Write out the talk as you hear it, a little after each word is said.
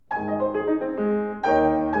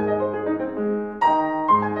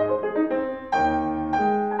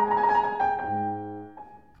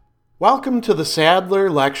Welcome to the Sadler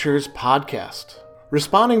Lectures podcast.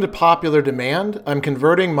 Responding to popular demand, I'm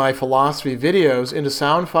converting my philosophy videos into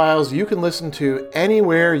sound files you can listen to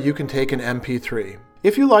anywhere you can take an MP3.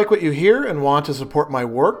 If you like what you hear and want to support my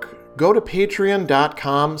work, go to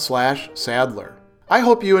patreon.com/Sadler. I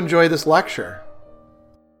hope you enjoy this lecture.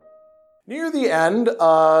 Near the end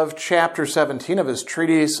of chapter 17 of his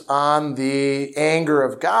treatise on the anger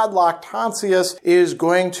of God, Lactantius is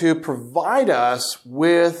going to provide us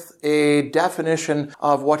with a definition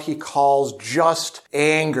of what he calls just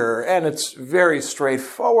anger. And it's very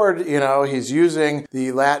straightforward. He's using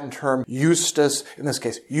the Latin term justus, in this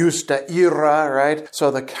case, justa ira, right?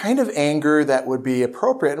 So the kind of anger that would be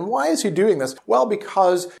appropriate. And why is he doing this? Well,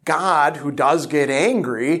 because God, who does get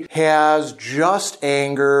angry, has just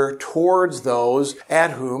anger towards those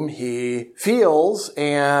at whom he feels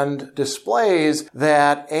and displays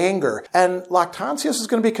that anger. And Lactantius is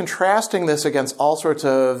going to be contrasting this against all sorts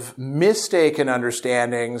of mistaken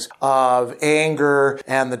understandings of anger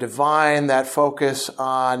and the divine that focus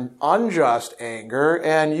on unjust anger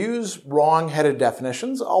and use wrong-headed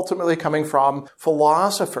definitions, ultimately coming from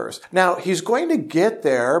philosophers. Now, he's going to get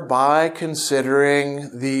there by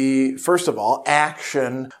considering the, first of all,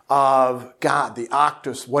 action of God, the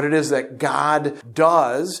actus, what it is that God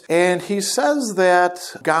does. And he says that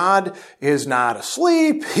God is not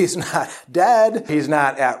asleep, he's not dead, he's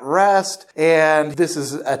not at rest, and this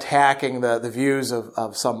is attacking the views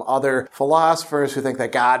of some other philosophers who think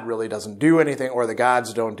that God really doesn't do anything or the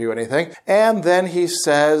gods don't do anything. And then he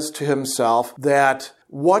says to himself that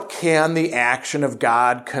what can the action of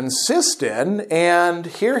God consist in? And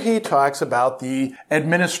here he talks about the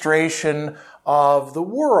administration of the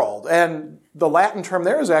world. And the Latin term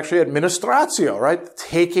there is actually administratio, right?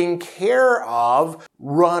 Taking care of,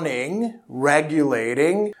 running,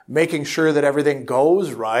 regulating, making sure that everything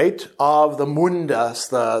goes right of the mundus,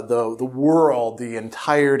 the world, the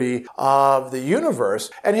entirety of the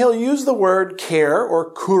universe. And he'll use the word care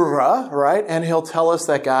or cura, right? And he'll tell us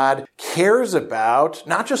that God cares about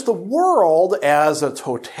not just the world as a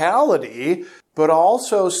totality, but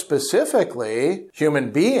also specifically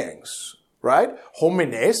human beings. Right?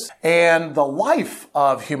 Homines, and the life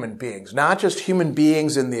of human beings, not just human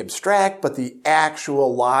beings in the abstract, but the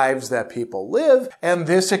actual lives that people live. And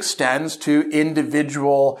this extends to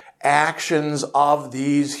individual actions of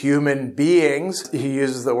these human beings. He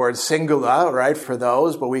uses the word singula, right, for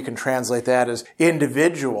those, but we can translate that as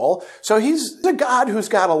individual. So he's a God who's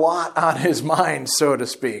got a lot on his mind, so to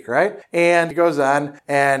speak, right? And he goes on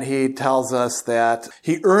and he tells us that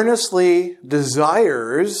he earnestly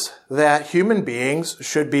desires that human beings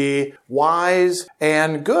should be wise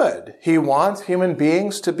and good. He wants human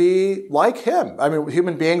beings to be like him. I mean,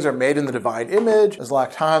 human beings are made in the divine image, as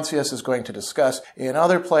Lactantius is going to discuss in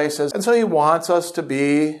other places. And so he wants us to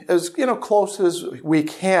be as, close as we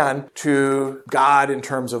can to God in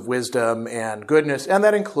terms of wisdom and goodness. And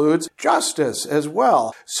that includes justice as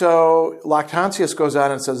well. So Lactantius goes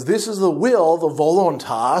on and says, this is the will, the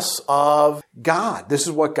voluntas of God. This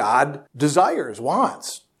is what God desires,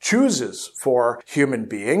 wants, chooses for human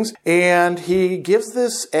beings. And he gives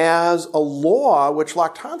this as a law, which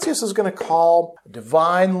Lactantius is going to call a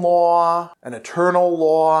divine law, an eternal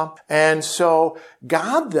law. And so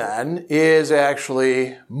God then is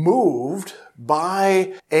actually moved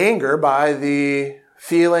by anger, by the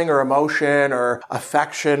feeling or emotion or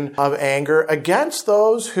affection of anger against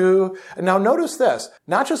those who, now notice this,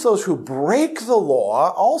 not just those who break the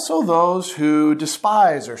law, also those who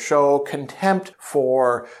despise or show contempt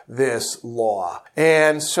for this law.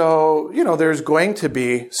 And so, there's going to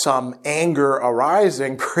be some anger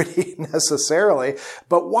arising pretty necessarily.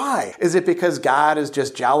 But why? Is it because God is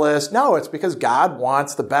just jealous? No, it's because God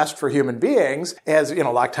wants the best for human beings. As,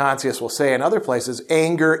 Lactantius will say in other places,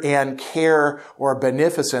 anger and care or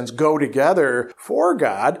beneficence go together for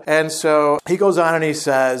God. And so he goes on and he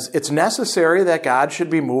says, it's necessary that God should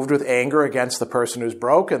be moved with anger against the person who's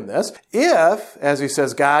broken this. If, as he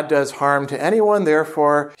says, God does harm to anyone,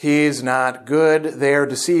 therefore he's not good. They are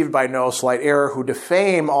deceived by no slight error who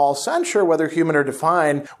defame all censure, whether human or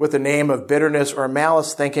divine, with the name of bitterness or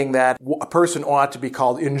malice, thinking that a person ought to be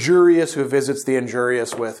called injurious who visits the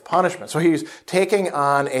injurious with punishment. So he's taking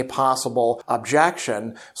on a possible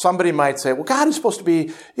objection. Somebody might say, well, God is supposed to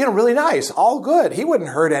be really nice, all good. He wouldn't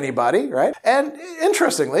hurt anybody, right? And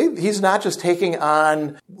interestingly, he's not just taking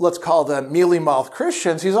on, let's call them mealy-mouthed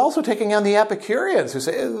Christians, he's also taking on the Epicureans who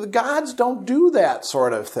say, gods don't do that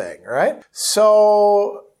sort of thing, right?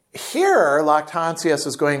 So here, Lactantius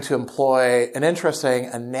is going to employ an interesting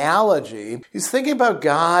analogy. He's thinking about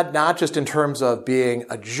God not just in terms of being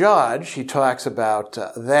a judge. He talks about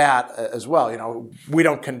that as well. We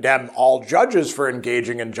don't condemn all judges for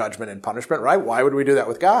engaging in judgment and punishment, right? Why would we do that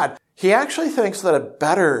with God? He actually thinks that a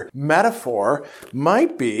better metaphor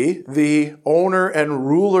might be the owner and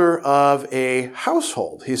ruler of a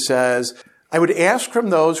household. He says, I would ask from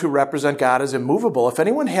those who represent God as immovable, if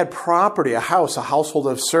anyone had property, a house, a household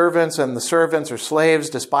of servants, and the servants or slaves,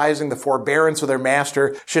 despising the forbearance of their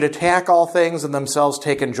master, should attack all things and themselves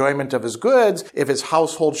take enjoyment of his goods, if his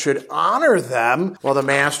household should honor them, while the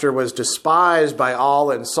master was despised by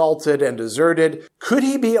all, insulted and deserted, could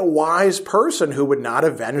he be a wise person who would not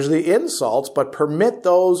avenge the insults, but permit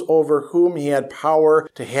those over whom he had power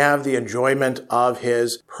to have the enjoyment of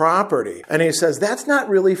his property? And he says, that's not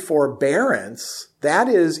really forbearance. That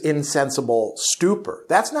is insensible stupor.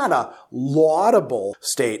 That's not a laudable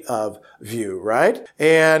state of view, right?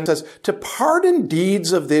 And says, to pardon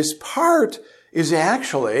deeds of this part is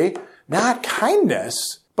actually not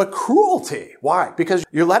kindness, but cruelty. Why? Because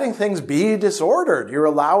you're letting things be disordered. You're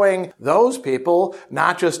allowing those people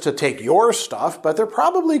not just to take your stuff, but they're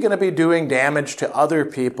probably going to be doing damage to other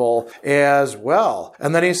people as well.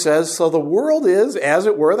 And then he says, so the world is, as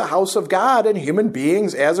it were, the house of God, and human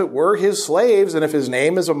beings, as it were, his slaves. And if his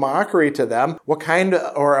name is a mockery to them, what kind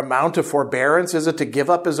or amount of forbearance is it to give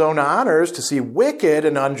up his own honors, to see wicked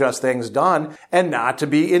and unjust things done, and not to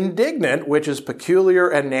be indignant, which is peculiar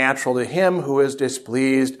and natural to him who is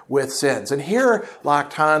displeased with sins? And here,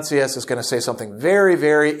 Lactantius is going to say something very,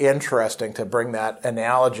 very interesting to bring that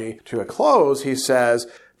analogy to a close. He says,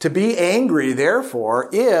 to be angry, therefore,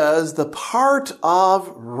 is the part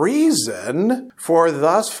of reason, for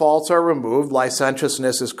thus faults are removed,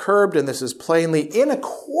 licentiousness is curbed, and this is plainly in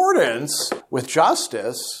accordance with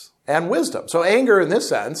justice and wisdom. So anger, in this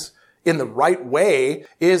sense, in the right way,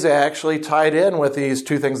 is actually tied in with these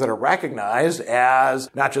two things that are recognized as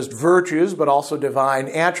not just virtues, but also divine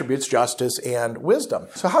attributes, justice and wisdom.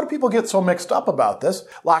 So how do people get so mixed up about this?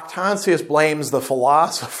 Lactantius blames the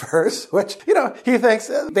philosophers, which, he thinks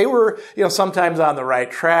they were, sometimes on the right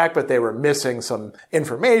track, but they were missing some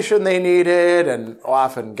information they needed and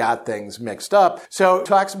often got things mixed up. So he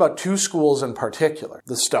talks about two schools in particular,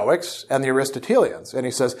 the Stoics and the Aristotelians. And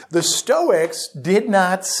he says, the Stoics did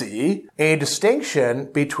not see a distinction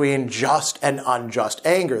between just and unjust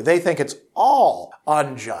anger. They think it's all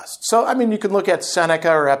unjust. So, you can look at Seneca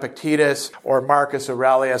or Epictetus or Marcus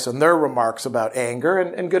Aurelius and their remarks about anger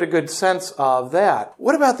and get a good sense of that.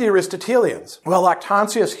 What about the Aristotelians? Well,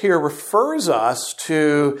 Lactantius here refers us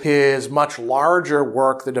to his much larger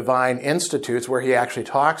work, The Divine Institutes, where he actually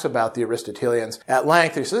talks about the Aristotelians at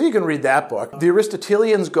length. He says you can read that book. The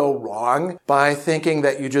Aristotelians go wrong by thinking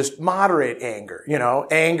that you just moderate anger.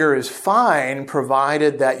 Anger is fine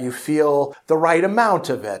provided that you feel the right amount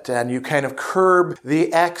of it and you kind of curb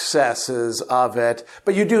the excesses of it,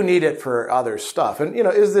 but you do need it for other stuff. And,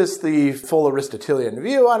 is this the full Aristotelian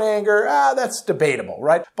view on anger? That's debatable,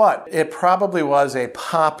 right? But it probably was a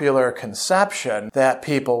popular conception that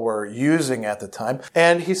people were using at the time.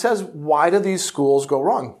 And he says, why do these schools go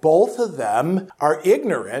wrong? Both of them are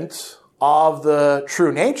ignorant of the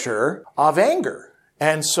true nature of anger.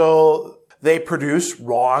 And so they produce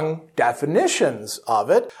wrong definitions of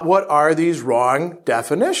it. What are these wrong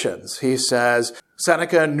definitions? He says,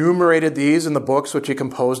 Seneca enumerated these in the books which he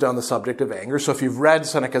composed on the subject of anger. So if you've read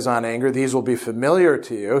Seneca's On Anger, these will be familiar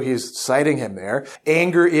to you. He's citing him there.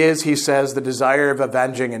 Anger is, he says, the desire of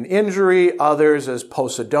avenging an injury. Others, as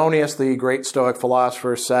Posidonius, the great Stoic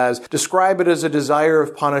philosopher, says, describe it as a desire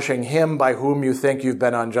of punishing him by whom you think you've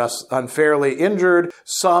been unfairly injured.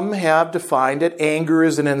 Some have defined it. Anger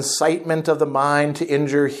is an incitement of the mind to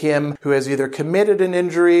injure him who has either committed an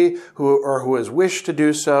injury or who has wished to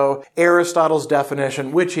do so. Aristotle's definition,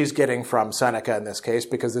 which he's getting from Seneca in this case,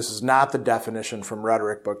 because this is not the definition from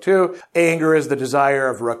Rhetoric Book 2. Anger is the desire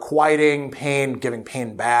of requiting pain, giving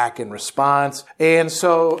pain back in response. And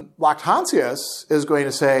so Lactantius is going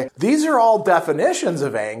to say, these are all definitions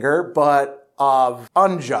of anger, but of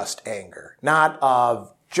unjust anger, not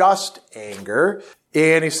of just anger.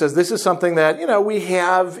 And he says this is something that, we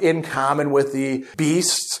have in common with the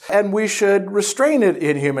beasts, and we should restrain it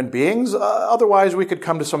in human beings. Otherwise, we could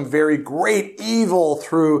come to some very great evil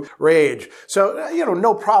through rage. So,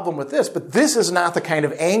 no problem with this, but this is not the kind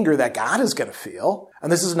of anger that God is going to feel. And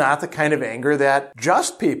this is not the kind of anger that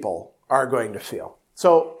just people are going to feel.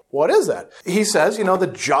 So, what is that? He says,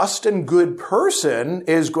 the just and good person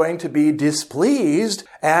is going to be displeased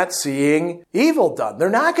at seeing evil done. They're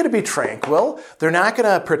not going to be tranquil. They're not going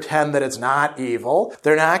to pretend that it's not evil.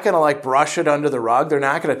 They're not going to brush it under the rug. They're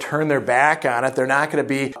not going to turn their back on it. They're not going to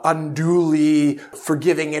be unduly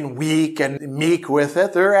forgiving and weak and meek with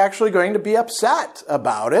it. They're actually going to be upset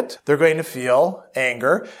about it. They're going to feel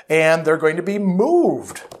anger, and they're going to be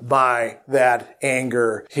moved by that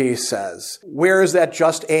anger, he says. Where is that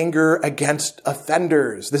just anger against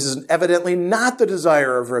offenders? This is evidently not the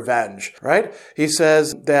desire of revenge, right? He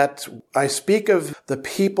says that I speak of the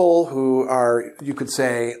people who are, you could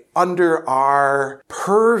say, under our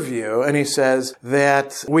purview, and he says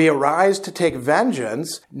that we arise to take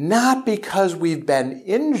vengeance not because we've been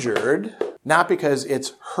injured, not because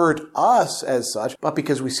it's hurt us as such, but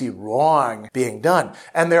because we see wrong being done.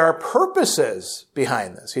 And there are purposes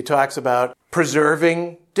behind this. He talks about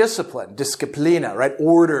preserving discipline, disciplina, right?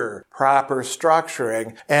 Order, proper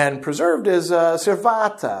structuring. And preserved is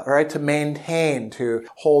servata, right? To maintain, to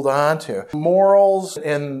hold on to. Morals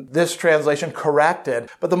in this translation corrected,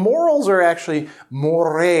 but the morals are actually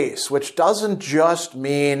mores, which doesn't just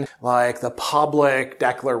mean like the public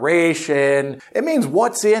declaration. It means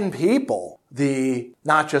what's in people.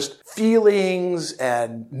 Not just feelings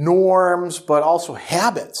and norms, but also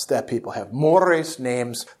habits that people have. Mores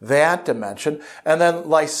names that dimension. And then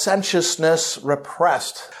licentiousness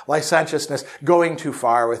repressed. Licentiousness, going too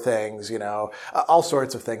far with things, all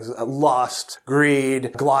sorts of things. Lust,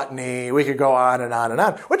 greed, gluttony. We could go on and on and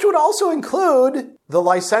on, which would also include the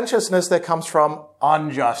licentiousness that comes from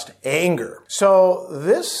unjust anger. So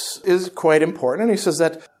this is quite important. And he says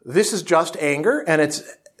that this is just anger, and it's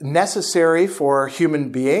necessary for human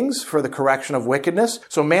beings for the correction of wickedness.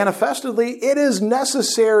 So manifestedly, it is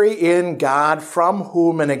necessary in God, from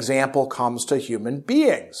whom an example comes to human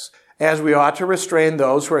beings. As we ought to restrain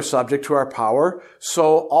those who are subject to our power,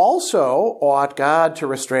 so also ought God to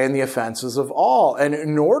restrain the offenses of all. And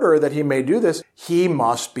in order that he may do this, he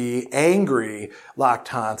must be angry,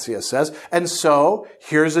 Lactantius says. And so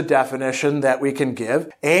here's a definition that we can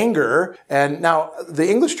give. Anger, and now the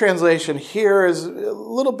English translation here is a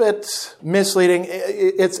little bit misleading.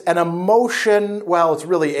 It's an emotion, well, it's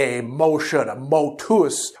really a motion, a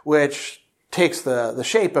motus, which takes the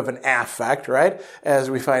shape of an affect, right? As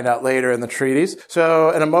we find out later in the treatise. So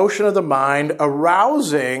an emotion of the mind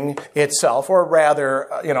arousing itself, or rather,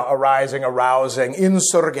 arousing,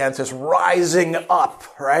 insurgentis, rising up,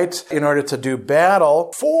 right? In order to do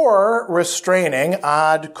battle for restraining,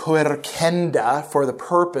 ad quercenda, for the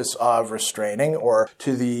purpose of restraining, or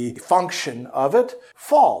to the function of it,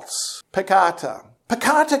 faults, peccata.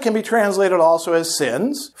 Peccata can be translated also as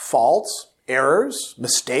sins, faults, errors,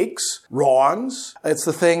 mistakes, wrongs. It's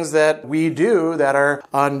the things that we do that are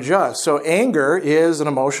unjust. So anger is an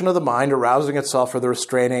emotion of the mind arousing itself for the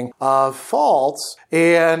restraining of faults.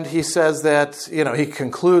 And he says that, he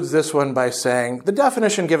concludes this one by saying, the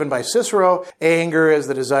definition given by Cicero, anger is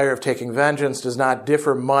the desire of taking vengeance, does not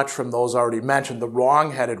differ much from those already mentioned, the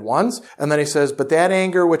wrong-headed ones. And then he says, but that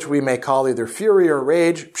anger, which we may call either fury or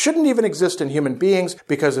rage, shouldn't even exist in human beings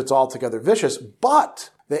because it's altogether vicious. But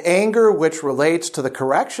the anger which relates to the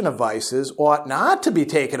correction of vices ought not to be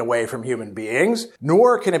taken away from human beings,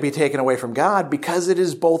 nor can it be taken away from God, because it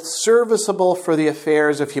is both serviceable for the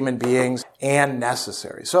affairs of human beings and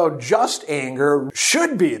necessary. So just anger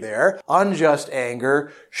should be there, unjust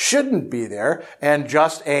anger shouldn't be there, and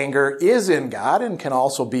just anger is in God and can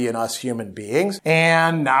also be in us human beings.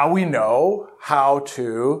 And now we know how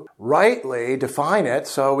to rightly define it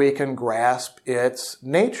so we can grasp its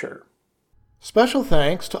nature. Special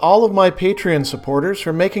thanks to all of my Patreon supporters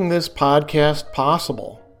for making this podcast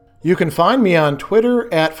possible. You can find me on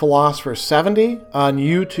Twitter at Philosopher70, on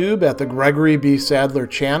YouTube at the Gregory B. Sadler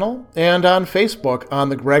channel, and on Facebook on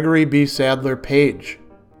the Gregory B. Sadler page.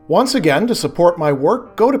 Once again, to support my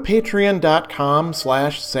work, go to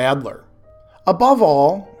patreon.com/Sadler. Above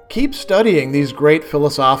all, keep studying these great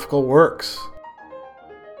philosophical works.